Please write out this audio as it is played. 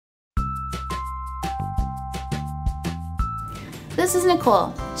This is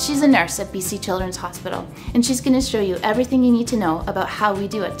Nicole. She's a nurse at BC Children's Hospital, and she's going to show you everything you need to know about how we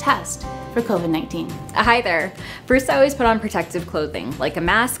do a test for COVID-19. Hi there. First, I always put on protective clothing, like a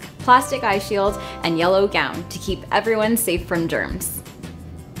mask, plastic eye shield, and yellow gown to keep everyone safe from germs.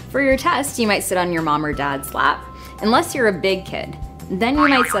 For your test, you might sit on your mom or dad's lap, unless you're a big kid. Then you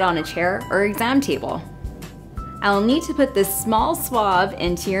might sit on a chair or exam table. I'll need to put this small swab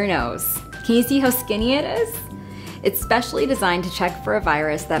into your nose. Can you see how skinny it is? It's specially designed to check for a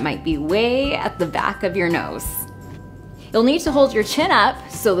virus that might be way at the back of your nose. You'll need to hold your chin up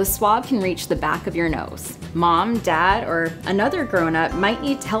so the swab can reach the back of your nose. Mom, dad, or another grown-up might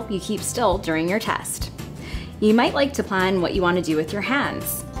need to help you keep still during your test. You might like to plan what you want to do with your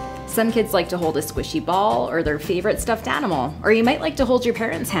hands. Some kids like to hold a squishy ball or their favorite stuffed animal, or you might like to hold your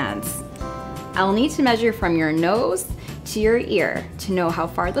parents' hands. I'll need to measure from your nose to your ear to know how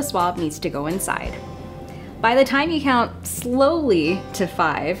far the swab needs to go inside. By the time you count slowly to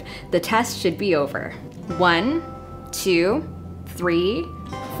 5, the test should be over. 1, 2, 3,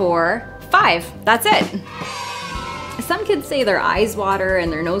 4, 5. That's it. Some kids say their eyes water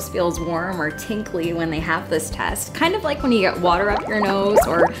and their nose feels warm or tinkly when they have this test, kind of like when you get water up your nose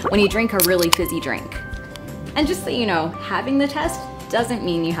or when you drink a really fizzy drink. And just so you know, having the test doesn't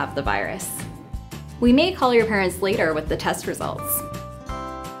mean you have the virus. We may call your parents later with the test results.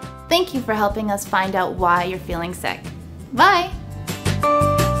 Thank you for helping us find out why you're feeling sick. Bye!